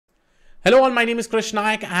Hello all, my name is Krish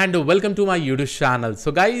Nayak and welcome to my YouTube channel.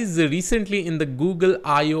 So guys, recently in the Google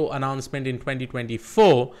I/O announcement in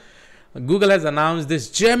 2024, Google has announced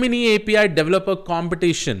this Gemini API Developer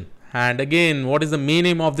Competition. And again, what is the main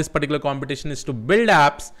aim of this particular competition is to build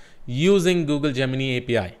apps using Google Gemini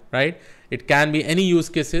API, right? It can be any use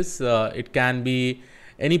cases, it can be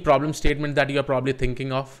any problem statement that you are probably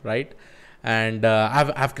thinking of, right? And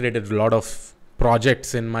I've created a lot of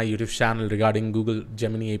projects in my YouTube channel regarding Google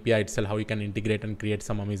Gemini API itself, how you can integrate and create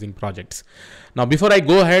some amazing projects. Now, before I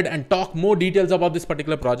go ahead and talk more details about this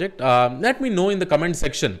particular project, let me know in the comment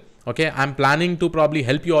section. Okay, I'm planning to probably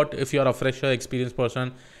help you out. If you're a fresher, experienced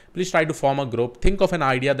person, please try to form a group. Think of an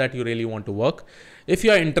idea that you really want to work. If you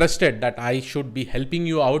are interested that I should be helping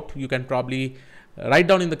you out, you can probably write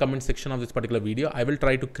down in the comment section of this particular video. I will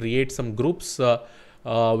try to create some groups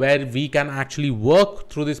where we can actually work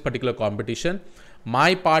through this particular competition.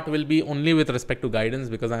 My part will be only with respect to guidance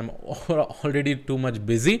because I'm already too much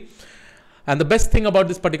busy. And the best thing about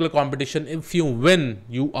this particular competition, if you win,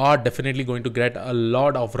 you are definitely going to get a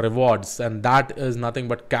lot of rewards, and that is nothing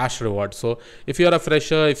but cash rewards. So if you're a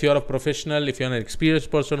fresher, if you're a professional, if you're an experienced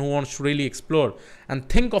person who wants to really explore and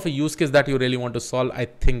think of a use case that you really want to solve, I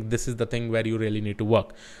think this is the thing where you really need to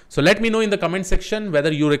work. So let me know in the comment section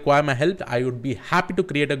whether you require my help. I would be happy to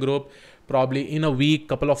create a group. Probably in a week,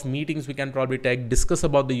 couple of meetings we can probably take, discuss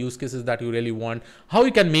about the use cases that you really want, how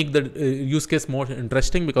you can make the use case more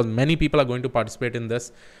interesting, because many people are going to participate in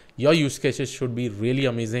this. Your use cases should be really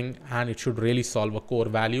amazing and it should really solve a core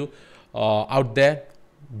value out there,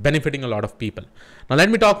 benefiting a lot of people. Now let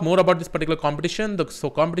me talk more about this particular competition. So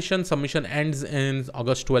competition submission ends in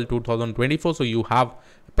August 12, 2024. So you have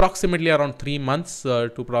approximately around 3 months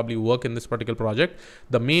to probably work in this particular project.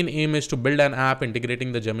 The main aim is to build an app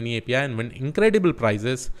integrating the Gemini API and win incredible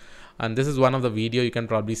prizes. And this is one of the video. You can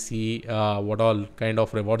probably see what all kind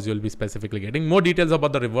of rewards you'll be specifically getting. More details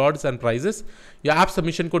about the rewards and prizes. Your app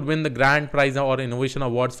submission could win the grand prize or innovation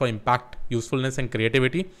awards for impact, usefulness, and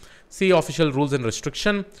creativity. See official rules and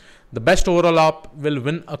restriction. The best overall app will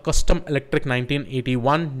win a custom electric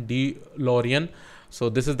 1981 DeLorean. So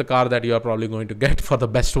this is the car that you are probably going to get for the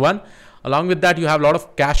best one. Along with that, you have a lot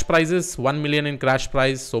of cash prizes, 1 million in cash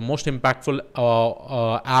prize. So most impactful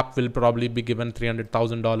app will probably be given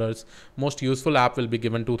 $300,000. Most useful app will be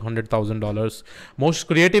given $200,000. Most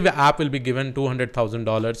creative app will be given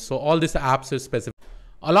 $200,000. So all these apps is specific.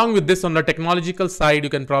 Along with this, on the technological side, you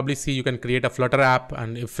can probably see you can create a Flutter app,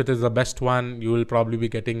 and if it is the best one, you will probably be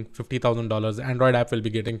getting $50,000. Android app will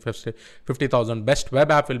be getting $50,000. Best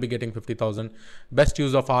web app will be getting $50,000. Best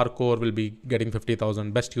use of R core will be getting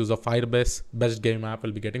 $50,000. Best use of Firebase, best game app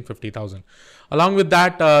will be getting $50,000. Along with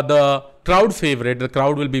that, the crowd favorite, the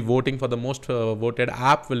crowd will be voting for the most voted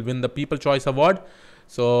app will win the People Choice Award.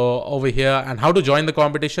 So over here, and how to join the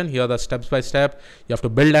competition, here are the steps by step. You have to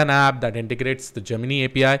build an app that integrates the Gemini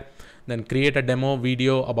API, then create a demo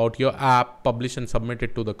video about your app, publish and submit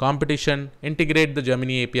it to the competition, integrate the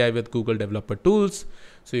Gemini API with Google Developer Tools.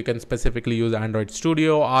 So you can specifically use Android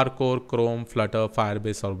Studio, R core, Chrome, Flutter,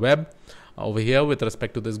 Firebase, or web. Over here with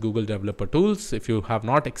respect to this Google Developer Tools, if you have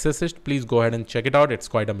not accessed it, please go ahead and check it out. It's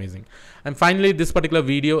quite amazing. And finally, this particular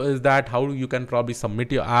video is that how you can probably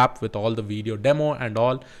submit your app with all the video demo and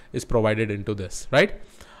all is provided into this, right?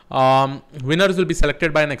 Winners will be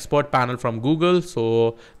selected by an expert panel from Google.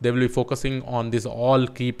 So they will be focusing on these all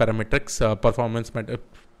key parametrics, performance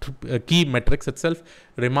key metrics itself: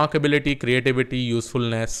 remarkability, creativity,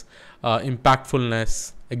 usefulness,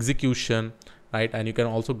 impactfulness, execution, right? And you can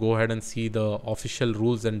also go ahead and see the official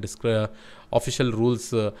rules and official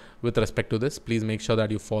rules with respect to this. Please make sure that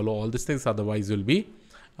you follow all these things, otherwise you'll be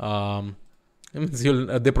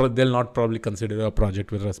they'll not probably consider a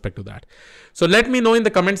project with respect to that. So let me know in the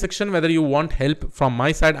comment section whether you want help from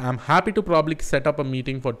my side. I'm happy to probably set up a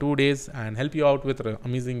meeting for 2 days and help you out with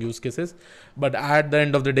amazing use cases. But at the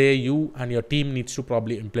end of the day, you and your team needs to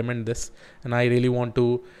probably implement this. And I really want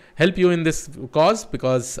to help you in this cause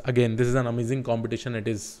because, again, this is an amazing competition. It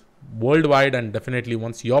is worldwide, and definitely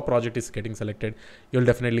once your project is getting selected, you'll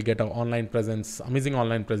definitely get an online presence, amazing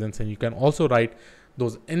online presence, and you can also write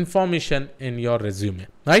those information in your resume,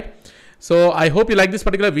 right? So I hope you like this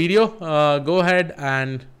particular video. Go ahead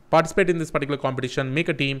and participate in this particular competition, make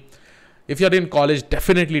a team. If you're in college,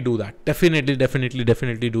 definitely do that. Definitely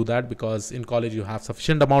do that, because in college you have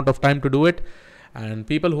sufficient amount of time to do it. And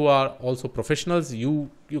people who are also professionals, you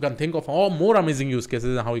can think of all more amazing use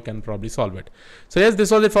cases and how you can probably solve it. So yes,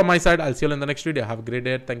 this was it from my side. I'll see you in the next video. Have a great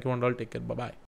day. Thank you and all. Take care. Bye-bye.